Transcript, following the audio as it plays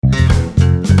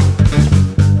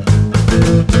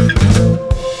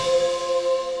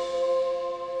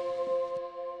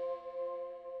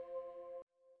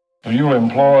you were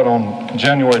employed on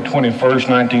January 21st,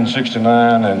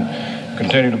 1969, and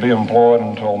continue to be employed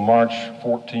until March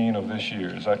 14 of this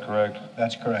year. Is that correct?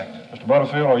 That's correct. Mr.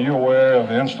 Butterfield, are you aware of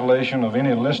the installation of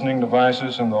any listening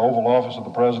devices in the Oval Office of the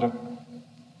President?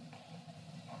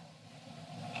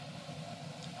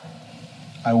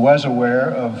 I was aware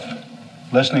of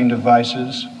listening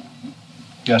devices.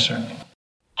 Yes, sir.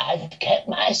 I've kept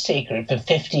my secret for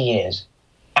 50 years,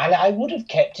 and I would have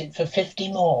kept it for 50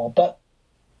 more, but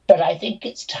I think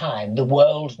it's time the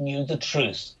world knew the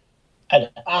truth, and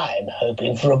I'm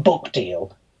hoping for a book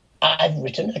deal. I've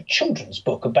written a children's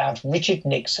book about Richard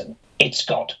Nixon. It's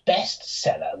got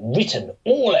bestseller written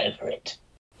all over it.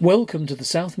 Welcome to the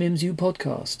South Mims U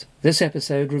podcast. This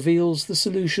episode reveals the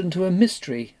solution to a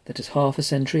mystery that is half a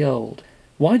century old.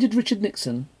 Why did Richard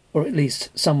Nixon, or at least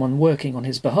someone working on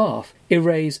his behalf,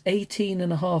 erase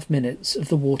 18.5 minutes of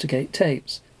the Watergate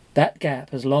tapes? That gap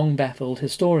has long baffled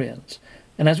historians.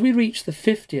 And as we reach the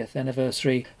 50th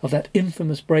anniversary of that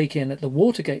infamous break-in at the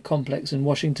Watergate complex in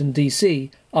Washington,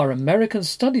 D.C., our American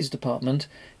Studies Department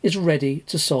is ready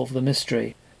to solve the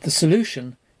mystery. The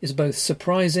solution is both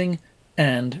surprising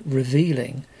and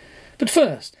revealing. But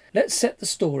first, let's set the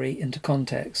story into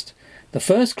context. The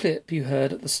first clip you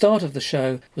heard at the start of the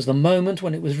show was the moment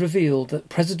when it was revealed that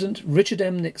President Richard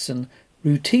M. Nixon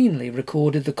routinely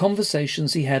recorded the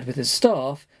conversations he had with his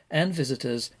staff and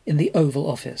visitors in the Oval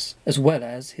Office, as well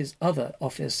as his other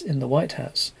office in the White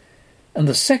House. And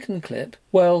the second clip,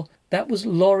 well, that was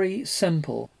Laurie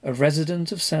Semple, a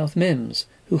resident of South Mims,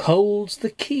 who holds the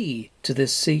key to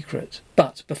this secret.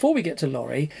 But before we get to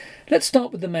Laurie, let's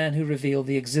start with the man who revealed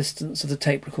the existence of the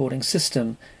tape recording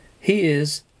system. He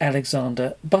is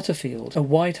Alexander Butterfield, a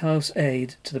White House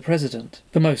aide to the president.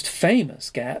 The most famous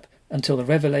gap, until the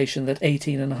revelation that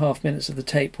 18.5 minutes of the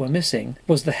tape were missing,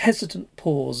 was the hesitant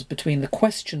pause between the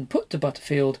question put to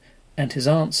Butterfield and his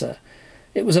answer.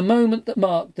 It was a moment that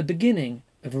marked the beginning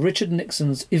of Richard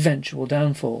Nixon's eventual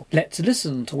downfall. Let's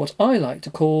listen to what I like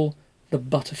to call the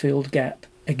Butterfield gap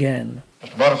again.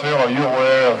 Mr. Butterfield, are you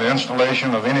aware of the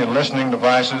installation of any listening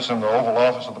devices in the Oval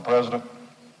Office of the President?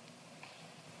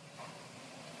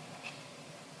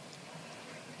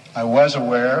 I was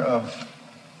aware of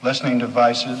listening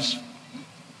devices.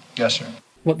 Yes, sir.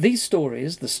 What these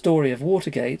stories, the story of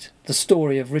Watergate, the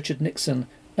story of Richard Nixon,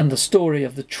 and the story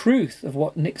of the truth of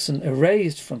what Nixon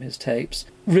erased from his tapes,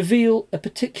 reveal a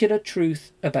particular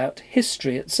truth about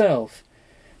history itself.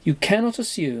 You cannot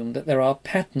assume that there are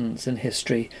patterns in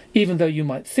history, even though you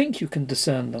might think you can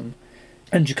discern them.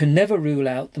 And you can never rule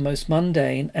out the most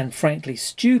mundane and frankly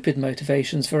stupid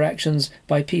motivations for actions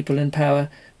by people in power,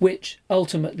 which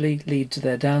ultimately lead to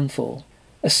their downfall.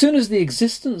 As soon as the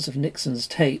existence of Nixon's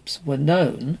tapes were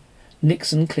known,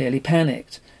 Nixon clearly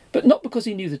panicked, but not because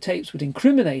he knew the tapes would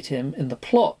incriminate him in the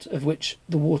plot of which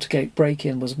the Watergate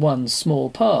break-in was one small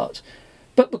part,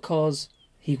 but because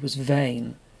he was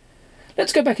vain.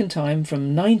 Let's go back in time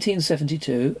from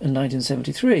 1972 and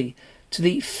 1973 to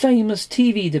the famous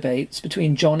TV debates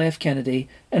between John F. Kennedy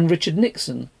and Richard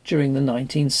Nixon during the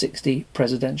 1960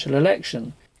 presidential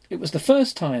election. It was the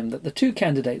first time that the two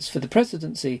candidates for the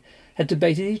presidency had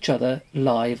debated each other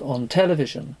live on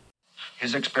television.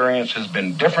 His experience has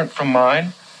been different from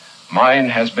mine. Mine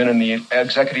has been in the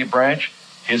executive branch.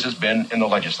 His has been in the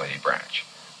legislative branch.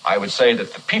 I would say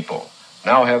that the people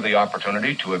now have the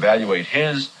opportunity to evaluate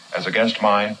his as against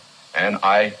mine, and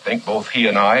I think both he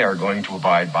and I are going to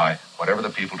abide by whatever the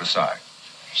people decide.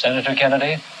 Senator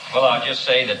Kennedy? Well, I'll just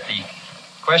say that the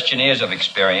question is of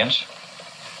experience,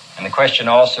 and the question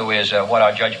also is what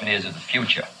our judgment is of the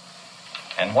future,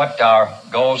 and what our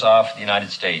goals are for the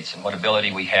United States, and what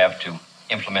ability we have to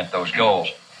implement those goals.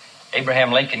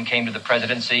 Abraham Lincoln came to the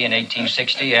presidency in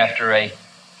 1860 after a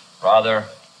rather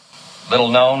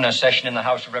little-known session in the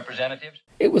House of Representatives.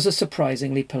 It was a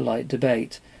surprisingly polite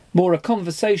debate, more a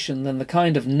conversation than the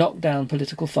kind of knockdown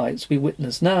political fights we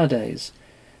witness nowadays.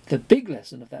 The big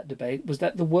lesson of that debate was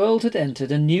that the world had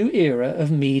entered a new era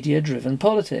of media-driven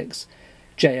politics.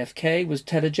 JFK was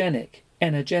telegenic,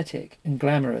 energetic, and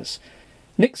glamorous.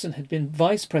 Nixon had been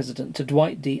vice president to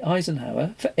Dwight D.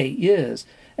 Eisenhower for 8 years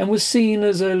and was seen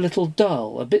as a little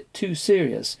dull, a bit too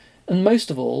serious, and most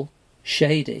of all,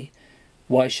 shady.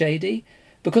 Why shady?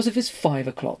 Because of his 5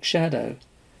 o'clock shadow.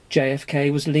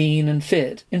 JFK was lean and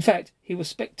fit. In fact, he was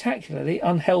spectacularly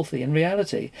unhealthy in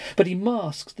reality, but he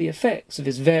masked the effects of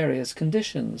his various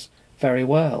conditions very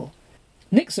well.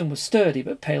 Nixon was sturdy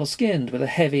but pale-skinned with a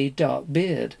heavy, dark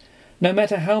beard. No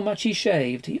matter how much he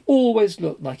shaved, he always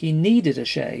looked like he needed a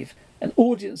shave, and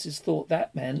audiences thought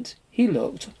that meant he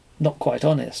looked, not quite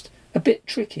honest, a bit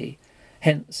tricky,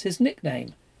 hence his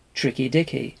nickname, Tricky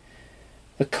Dicky.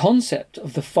 The concept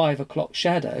of the 5 o'clock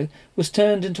shadow was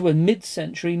turned into a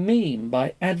mid-century meme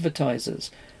by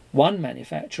advertisers. One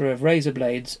manufacturer of razor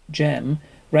blades, Gem,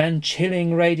 ran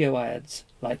chilling radio ads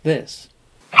like this.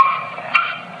 Avoid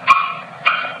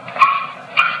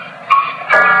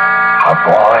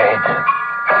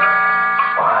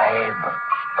 5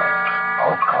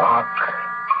 o'clock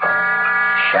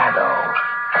shadow.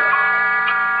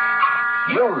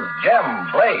 Use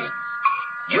Gem blades.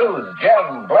 Use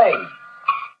Gem blades.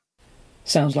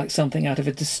 Sounds like something out of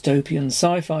a dystopian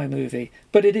sci-fi movie,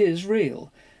 but it is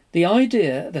real. The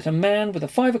idea that a man with a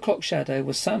 5 o'clock shadow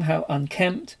was somehow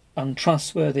unkempt,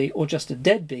 untrustworthy, or just a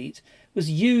deadbeat was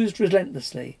used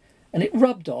relentlessly, and it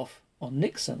rubbed off on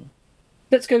Nixon.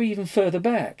 Let's go even further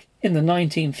back. In the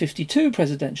 1952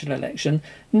 presidential election,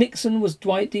 Nixon was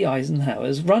Dwight D.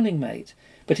 Eisenhower's running mate,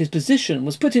 but his position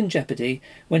was put in jeopardy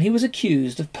when he was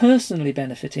accused of personally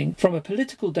benefiting from a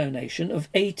political donation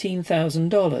of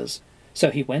 $18,000. So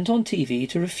he went on TV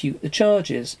to refute the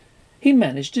charges. He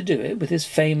managed to do it with his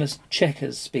famous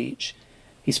Checkers speech.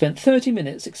 He spent 30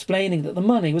 minutes explaining that the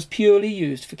money was purely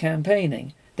used for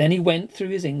campaigning. Then he went through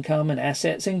his income and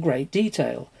assets in great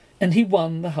detail, and he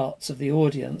won the hearts of the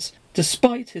audience,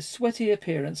 despite his sweaty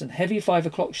appearance and heavy 5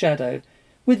 o'clock shadow,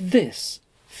 with this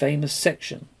famous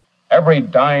section. Every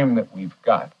dime that we've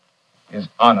got is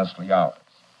honestly ours.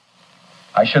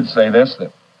 I should say this,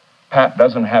 that Pat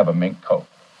doesn't have a mink coat,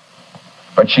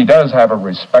 but she does have a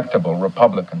respectable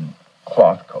Republican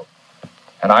cloth coat.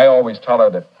 And I always tell her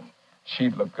that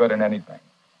she'd look good in anything.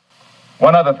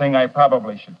 One other thing I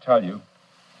probably should tell you,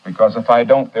 because if I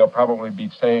don't, they'll probably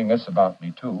be saying this about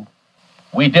me too.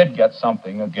 We did get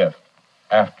something, a gift,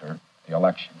 after the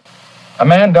election. A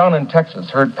man down in Texas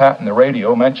heard Pat in the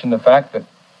radio mention the fact that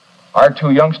our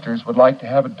 2 youngsters would like to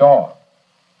have a dog.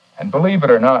 And believe it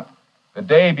or not, the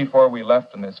day before we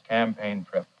left on this campaign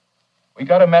trip, we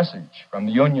got a message from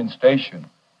the Union Station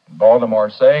in Baltimore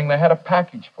saying they had a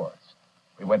package for us.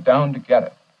 We went down to get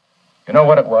it. You know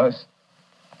what it was?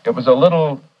 It was a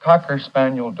little Cocker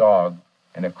Spaniel dog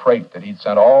in a crate that he'd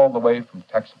sent all the way from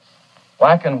Texas.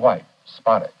 Black and white,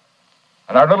 spotted.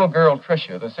 And our little girl,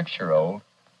 Tricia, the 6-year-old,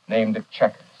 named it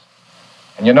Checkers.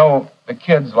 And you know, the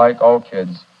kids, like all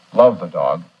kids, love the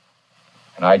dog.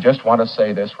 And I just want to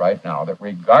say this right now, that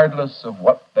regardless of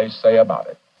what they say about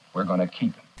it, we're going to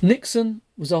keep him. Nixon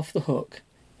was off the hook.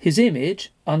 His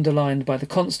image, underlined by the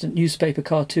constant newspaper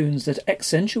cartoons that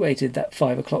accentuated that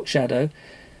 5 o'clock shadow,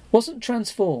 wasn't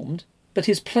transformed, but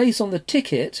his place on the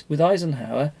ticket with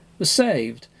Eisenhower was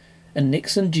saved, and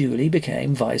Nixon duly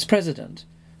became vice president.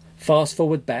 Fast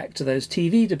forward back to those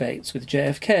TV debates with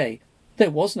JFK. There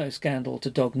was no scandal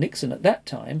to dog Nixon at that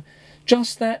time,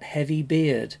 just that heavy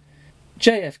beard.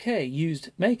 JFK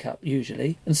used makeup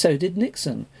usually, and so did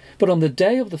Nixon. But on the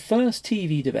day of the first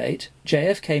TV debate,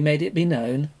 JFK made it be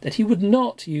known that he would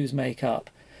not use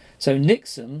makeup. So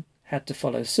Nixon had to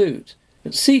follow suit.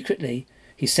 But secretly,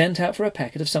 he sent out for a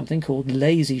packet of something called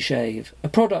Lazy Shave, a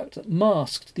product that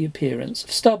masked the appearance of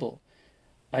stubble.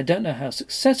 I don't know how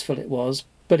successful it was,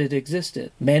 but it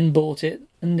existed. Men bought it,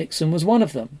 and Nixon was one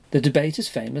of them. The debate is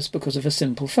famous because of a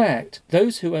simple fact.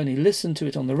 Those who only listened to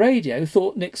it on the radio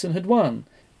thought Nixon had won.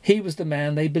 He was the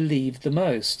man they believed the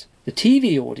most. The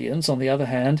TV audience, on the other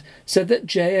hand, said that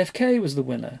JFK was the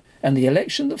winner, and the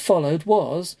election that followed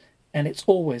was, and it's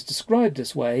always described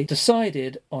this way,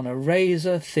 decided on a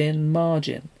razor-thin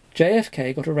margin.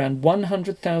 JFK got around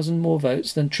 100,000 more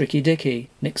votes than Tricky Dicky.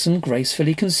 Nixon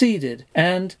gracefully conceded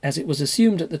and, as it was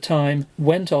assumed at the time,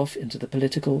 went off into the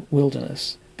political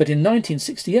wilderness. But in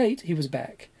 1968 he was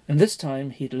back, and this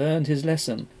time he'd learned his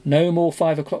lesson. No more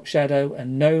 5 o'clock shadow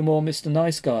and no more Mr.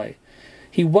 Nice Guy.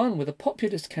 He won with a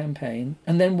populist campaign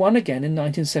and then won again in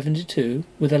 1972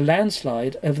 with a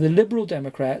landslide over the Liberal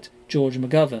Democrat George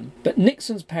McGovern. But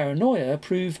Nixon's paranoia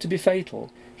proved to be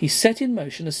fatal. He set in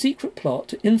motion a secret plot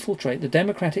to infiltrate the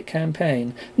Democratic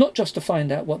campaign, not just to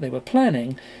find out what they were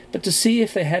planning, but to see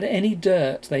if they had any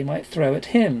dirt they might throw at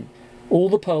him. All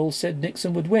the polls said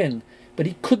Nixon would win, but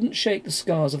he couldn't shake the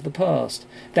scars of the past,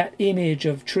 that image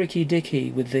of Tricky Dicky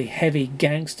with the heavy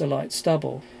gangster-like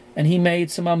stubble, and he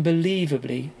made some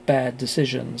unbelievably bad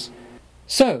decisions.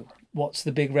 So, what's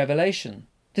the big revelation?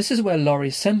 This is where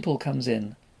Laurie Semple comes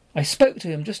in. I spoke to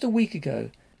him just a week ago.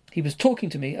 He was talking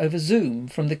to me over Zoom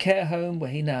from the care home where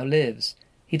he now lives.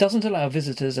 He doesn't allow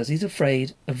visitors as he's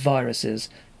afraid of viruses,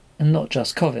 and not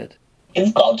just COVID.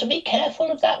 You've got to be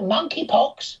careful of that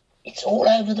monkeypox. It's all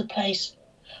over the place.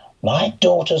 My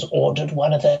daughter's ordered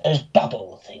one of those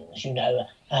bubble things, you know,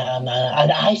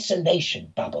 an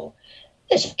isolation bubble.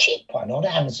 There's a cheap one on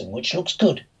Amazon which looks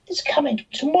good. It's coming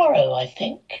tomorrow, I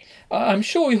think. I'm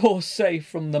sure you're safe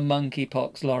from the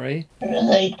monkeypox, Laurie.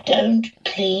 They don't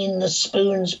clean the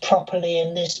spoons properly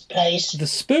in this place. The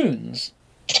spoons?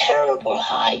 Terrible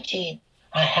hygiene.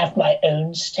 I have my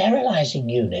own sterilising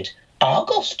unit.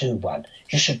 Argos do one.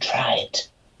 You should try it.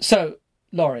 So,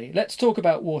 Laurie, let's talk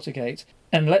about Watergate,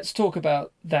 and let's talk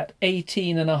about that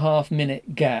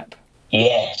 18.5-minute gap.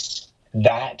 Yes,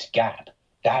 that gap.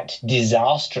 That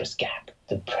disastrous gap.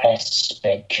 The press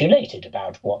speculated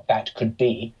about what that could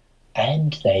be,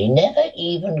 and they never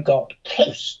even got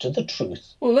close to the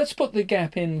truth. Well, let's put the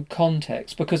gap in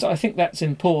context, because I think that's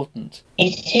important.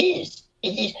 It is.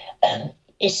 It is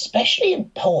especially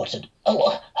important.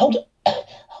 Oh, hold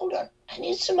on. I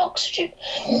need some oxygen.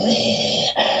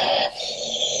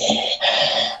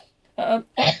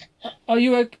 Are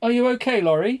you okay,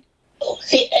 Laurie? Oh,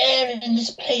 the air in this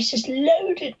place is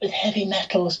loaded with heavy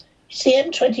metals. It's the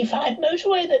M25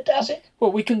 motorway that does it.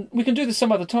 Well, we can do this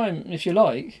some other time if you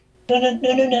like.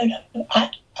 No.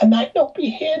 I might not be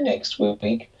here next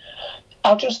week.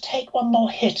 I'll just take one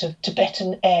more hit of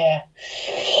Tibetan air.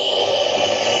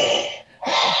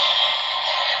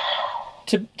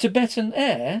 Tibetan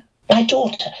air? My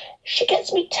daughter, she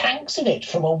gets me tanks of it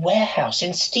from a warehouse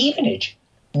in Stevenage.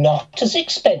 Not as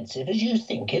expensive as you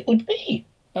think it would be.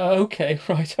 Okay.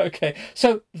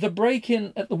 So the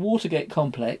break-in at the Watergate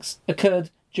complex occurred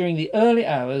during the early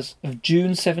hours of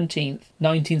June 17th,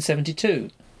 1972.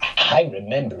 I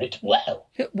remember it well.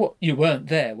 What, you weren't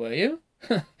there, were you?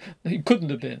 You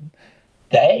couldn't have been.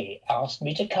 They asked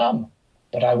me to come,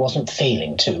 but I wasn't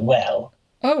feeling too well.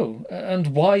 Oh, and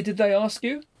why did they ask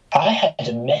you? I had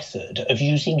a method of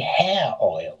using hair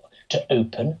oil to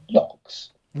open locks.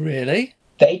 Really?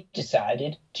 They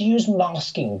decided to use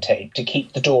masking tape to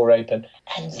keep the door open,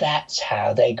 and that's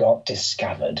how they got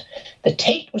discovered. The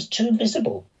tape was too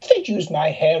visible. If they'd used my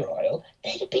hair oil,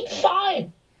 they'd have been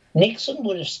fine. Nixon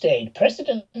would have stayed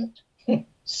president.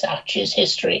 Such is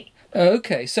history.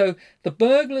 Okay, so the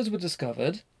burglars were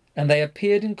discovered, and they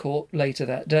appeared in court later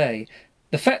that day.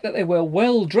 The fact that they were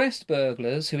well-dressed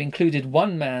burglars, who included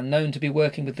one man known to be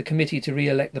working with the committee to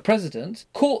re-elect the president,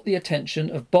 caught the attention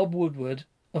of Bob Woodward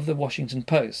of the Washington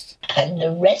Post. And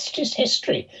the rest is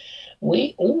history.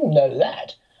 We all know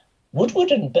that.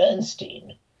 Woodward and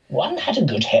Bernstein, one had a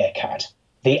good haircut,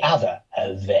 the other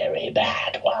a very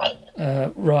bad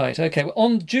one. Right, okay. Well,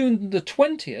 on June the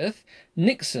 20th,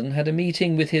 Nixon had a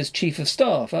meeting with his chief of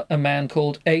staff, a man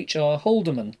called H.R.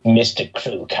 Haldeman. Mr.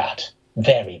 Crewcut,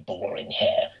 very boring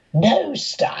hair, no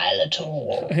style at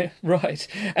all. Right,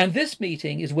 and this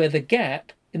meeting is where the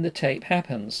gap in the tape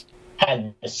happens.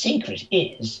 And the secret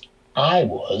is, I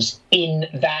was in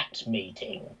that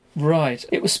meeting. Right.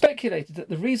 It was speculated that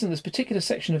the reason this particular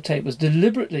section of tape was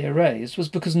deliberately erased was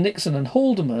because Nixon and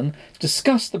Haldeman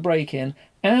discussed the break-in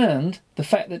and the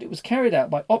fact that it was carried out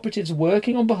by operatives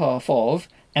working on behalf of,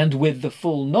 and with the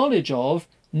full knowledge of,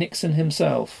 Nixon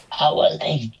himself. Oh, well,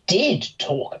 they did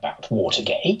talk about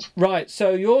Watergate. Right,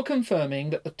 so you're confirming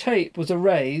that the tape was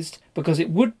erased because it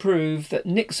would prove that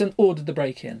Nixon ordered the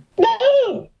break-in?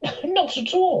 No, not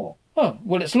at all. Oh,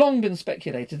 well, it's long been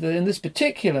speculated that in this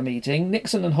particular meeting,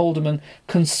 Nixon and Haldeman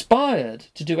conspired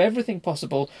to do everything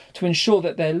possible to ensure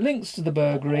that their links to the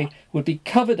burglary would be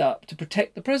covered up to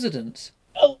protect the president.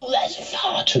 Oh, that's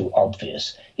far too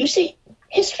obvious. You see,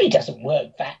 history doesn't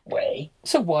work that way.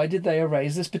 So why did they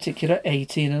erase this particular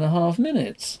 18.5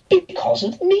 minutes? Because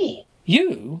of me.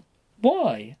 You?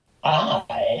 Why?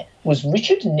 I was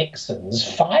Richard Nixon's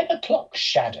 5 o'clock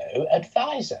shadow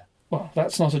advisor. Well,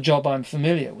 that's not a job I'm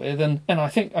familiar with, and I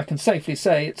think I can safely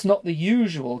say it's not the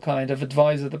usual kind of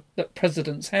advisor that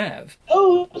presidents have.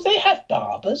 Oh, they have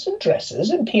barbers and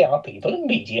dressers and PR people and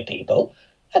media people,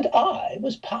 and I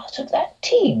was part of that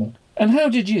team. And how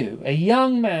did you, a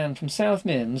young man from South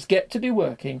Mimms, get to be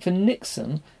working for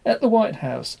Nixon at the White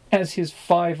House as his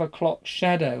 5 o'clock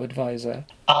shadow advisor?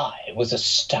 I was a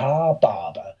star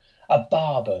barber. A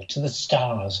barber to the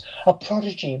stars, a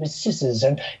prodigy with scissors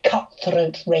and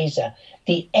cutthroat razor,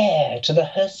 the heir to the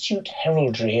hirsute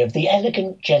heraldry of the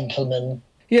elegant gentleman.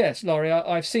 Yes, Laurie,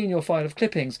 I've seen your file of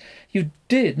clippings. You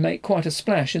did make quite a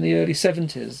splash in the early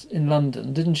 70s in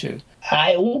London, didn't you?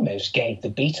 I almost gave the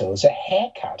Beatles a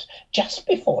haircut just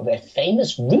before their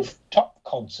famous rooftop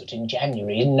concert in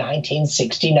January in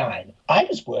 1969. I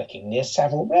was working near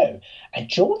Savile Row, and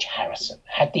George Harrison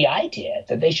had the idea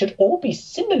that they should all be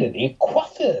similarly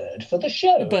coiffured for the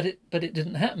show. But it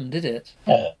didn't happen, did it?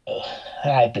 Oh,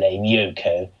 I blame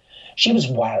Yoko. She was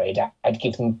worried I'd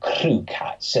give them crew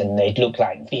cuts and they'd look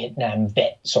like Vietnam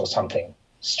vets or something.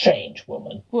 Strange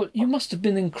woman. Well, you must have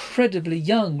been incredibly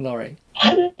young, Laurie.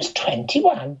 I was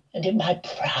 21 and in my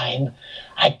prime.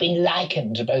 I'd been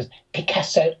likened to both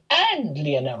Picasso and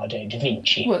Leonardo da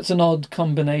Vinci. Well, it's an odd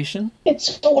combination.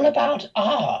 It's all about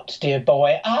art, dear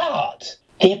boy, art.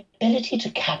 The ability to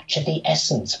capture the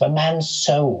essence of a man's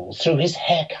soul through his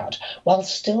haircut while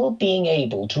still being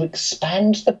able to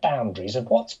expand the boundaries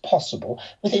of what's possible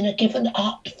within a given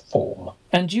art form.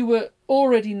 And you were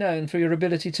already known for your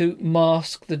ability to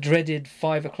mask the dreaded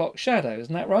 5 o'clock shadow,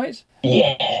 isn't that right?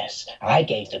 Yes, I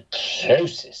gave the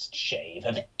closest shave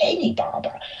of any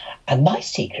barber, and my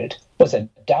secret was a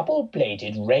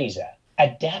double-bladed razor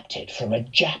adapted from a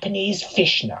Japanese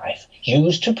fish knife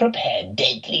used to prepare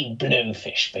deadly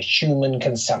blowfish for human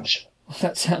consumption. Well,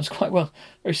 that sounds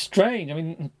very strange. I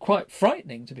mean, quite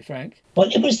frightening, to be frank. Well,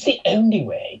 it was the only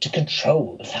way to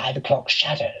control the 5 o'clock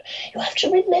shadow. You have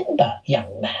to remember,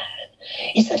 young man,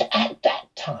 is that at that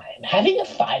time, having a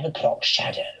 5 o'clock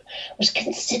shadow was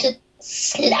considered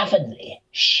slovenly,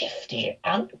 shifty,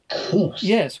 uncouth.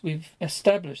 Yes, we've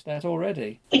established that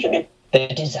already. But you know, the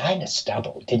designer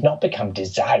stubble did not become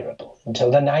desirable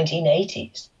until the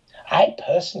 1980s. I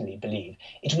personally believe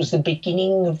it was the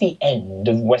beginning of the end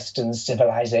of Western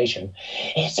civilization.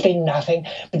 It's been nothing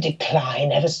but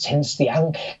decline ever since the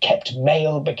unkept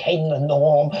male became the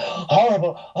norm.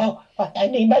 Horrible. Oh, I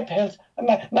need my pills.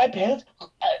 My pills.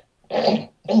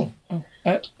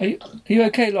 Are you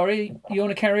okay, Laurie? You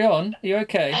want to carry on? Are you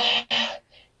okay?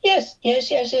 Yes.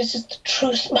 The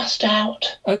truth must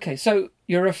out. Okay, so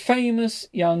you're a famous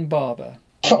young barber.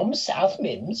 From South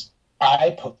Mims.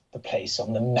 I put the place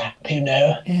on the map, you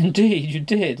know. Indeed, you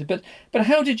did. But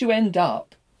how did you end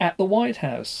up at the White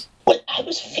House? Well, I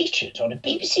was featured on a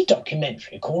BBC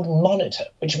documentary called Monitor,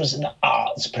 which was an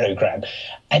arts programme.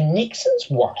 And Nixon's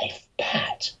wife,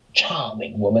 Pat,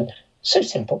 charming woman, so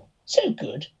simple, so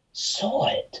good, saw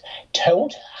it,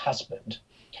 told her husband.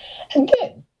 And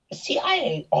then a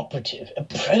CIA operative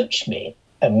approached me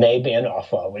and made me an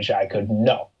offer which I could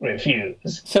not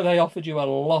refuse. So they offered you a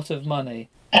lot of money.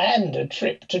 And a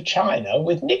trip to China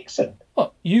with Nixon.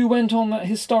 What, you went on that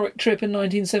historic trip in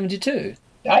 1972?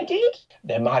 I did,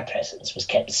 though my presence was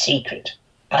kept secret.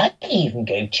 I even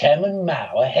gave Chairman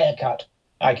Mao a haircut.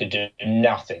 I could do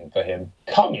nothing for him.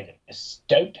 Communists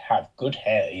don't have good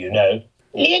hair, you know.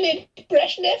 Leonid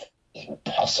Brezhnev?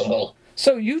 Impossible.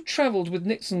 So you travelled with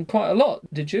Nixon quite a lot,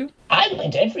 did you? I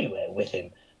went everywhere with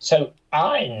him. So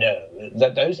I know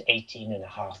that those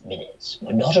 18.5 minutes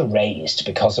were not erased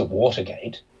because of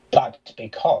Watergate, but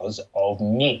because of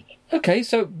me. OK,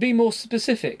 so be more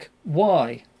specific.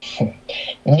 Why?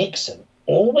 Nixon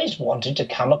always wanted to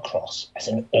come across as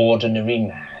an ordinary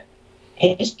man.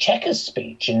 His Chequers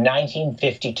speech in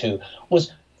 1952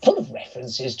 was full of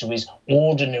references to his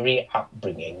ordinary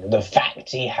upbringing, the fact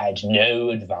he had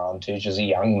no advantage as a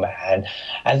young man,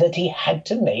 and that he had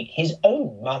to make his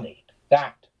own money.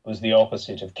 That was the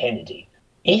opposite of Kennedy.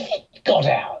 If it got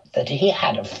out that he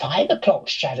had a 5 o'clock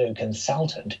shadow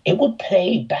consultant, it would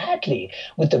play badly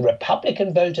with the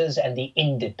Republican voters and the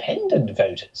independent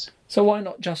voters. So why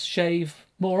not just shave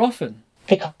more often?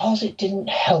 Because it didn't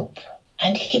help.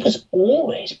 And he was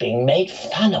always being made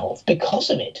fun of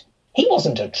because of it. He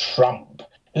wasn't a Trump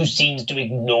who seems to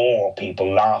ignore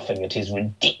people laughing at his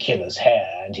ridiculous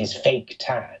hair and his fake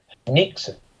tan.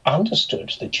 Nixon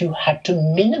understood that you had to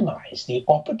minimize the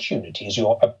opportunities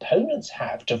your opponents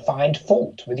have to find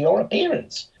fault with your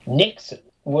appearance. Nixon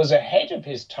was ahead of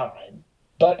his time,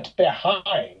 but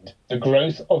behind the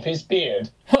growth of his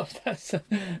beard. Oh, that's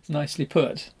nicely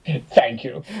put. Thank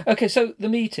you. OK, so the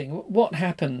meeting, what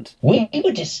happened? We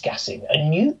were discussing a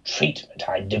new treatment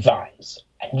I'd devised.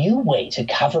 A new way to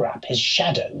cover up his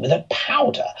shadow with a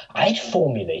powder I'd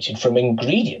formulated from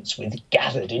ingredients we'd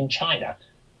gathered in China.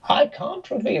 I can't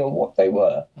reveal what they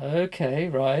were. OK,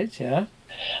 right, yeah.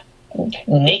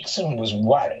 Nixon was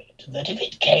worried that if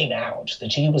it came out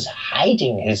that he was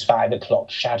hiding his 5 o'clock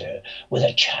shadow with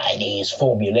a Chinese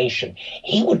formulation,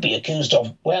 he would be accused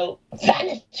of, well,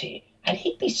 vanity, and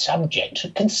he'd be subject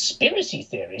to conspiracy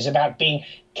theories about being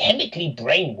chemically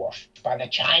brainwashed by the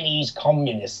Chinese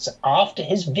communists after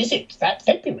his visit that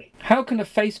February. How can a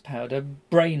face powder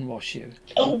brainwash you?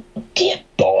 Oh, dear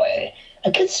boy,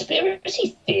 a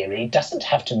conspiracy theory doesn't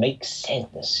have to make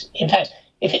sense. In fact,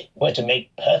 if it were to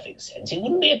make perfect sense, it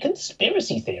wouldn't be a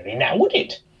conspiracy theory now, would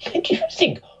it? Do you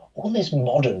think all this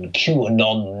modern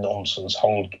QAnon nonsense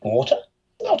holds water?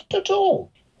 Not at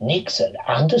all. Nixon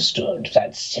understood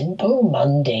that simple,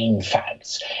 mundane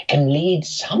facts can lead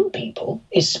some people,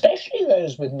 especially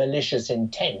those with malicious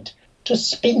intent, to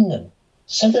spin them,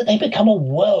 so that they become a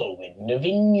whirlwind of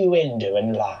innuendo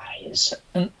and lies.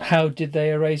 And how did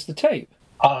they erase the tape?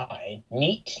 I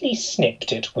neatly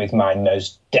snipped it with my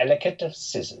most delicate of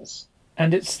scissors.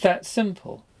 And it's that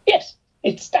simple. Yes,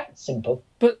 it's that simple.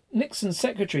 But Nixon's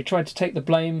secretary tried to take the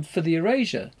blame for the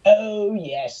erasure. Oh,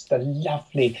 yes, the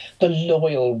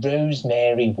loyal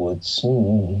Rosemary Woods.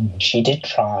 She did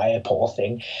try, poor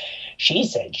thing. She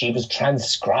said she was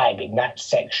transcribing that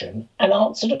section and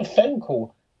answered a phone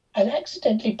call and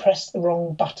accidentally pressed the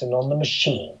wrong button on the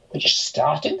machine, which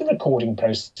started the recording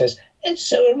process and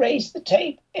so erased the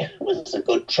tape. It was a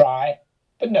good try,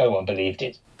 but no one believed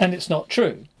it. And it's not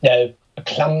true. No, a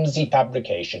clumsy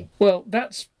fabrication. Well,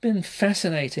 that's been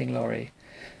fascinating, Laurie.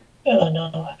 Oh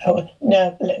no!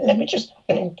 Let me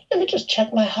just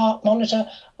check my heart monitor.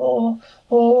 Oh,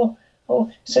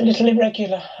 it's a little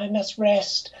irregular. I must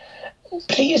rest.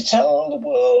 Please tell the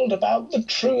world about the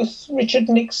truth. Richard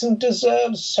Nixon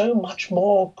deserves so much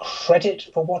more credit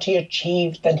for what he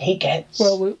achieved than he gets.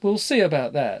 Well, we'll see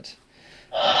about that.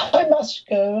 I must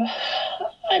go.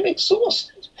 I'm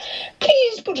exhausted.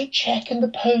 Please put a check in the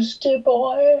post, dear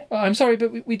boy. I'm sorry,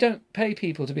 but we don't pay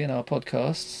people to be in our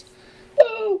podcasts.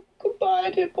 Oh,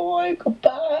 goodbye, dear boy.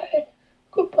 Goodbye.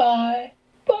 Goodbye.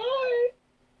 Bye.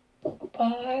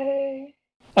 Goodbye.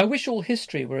 I wish all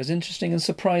history were as interesting and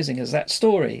surprising as that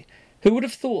story. Who would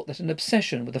have thought that an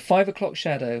obsession with the 5 o'clock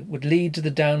shadow would lead to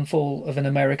the downfall of an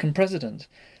American president?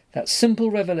 That simple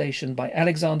revelation by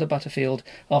Alexander Butterfield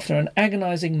after an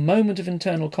agonising moment of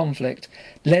internal conflict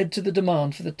led to the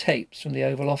demand for the tapes from the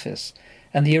Oval Office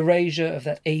and the erasure of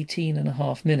that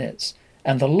 18.5 minutes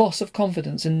and the loss of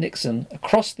confidence in Nixon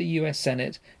across the US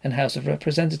Senate and House of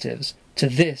Representatives to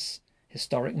this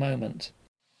historic moment.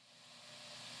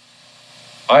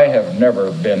 I have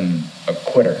never been a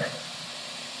quitter.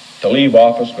 To leave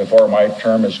office before my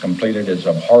term is completed is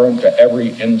abhorrent to every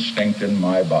instinct in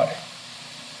my body.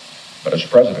 But as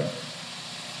president,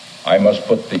 I must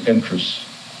put the interests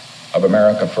of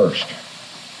America first.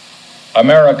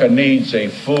 America needs a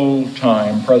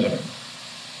full-time president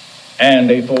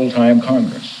and a full-time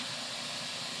Congress,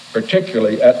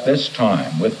 particularly at this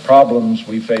time with problems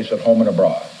we face at home and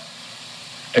abroad,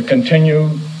 to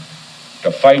continue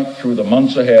to fight through the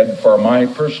months ahead for my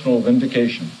personal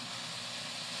vindication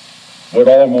would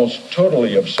almost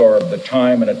totally absorb the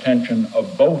time and attention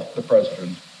of both the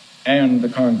President and the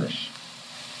Congress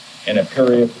in a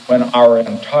period when our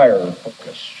entire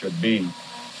focus should be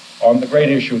on the great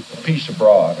issues of peace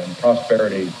abroad and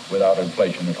prosperity without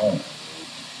inflation at home.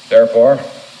 Therefore,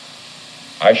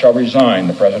 I shall resign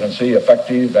the presidency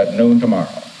effective at noon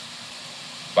tomorrow.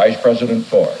 Vice President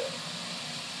Ford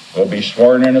will be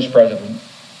sworn in as president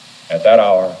at that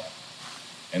hour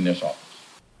in this office.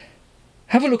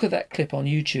 Have a look at that clip on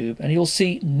YouTube and you'll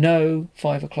see no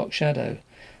 5 o'clock shadow.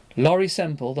 Laurie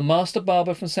Semple, the master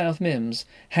barber from South Mimms,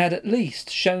 had at least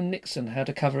shown Nixon how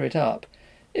to cover it up.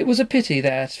 It was a pity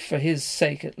that, for his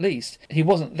sake at least, he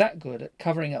wasn't that good at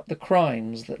covering up the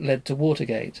crimes that led to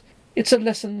Watergate. It's a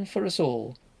lesson for us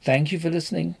all. Thank you for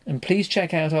listening, and please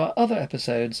check out our other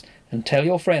episodes and tell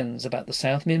your friends about the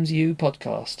South Mimms U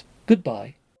podcast.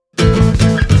 Goodbye.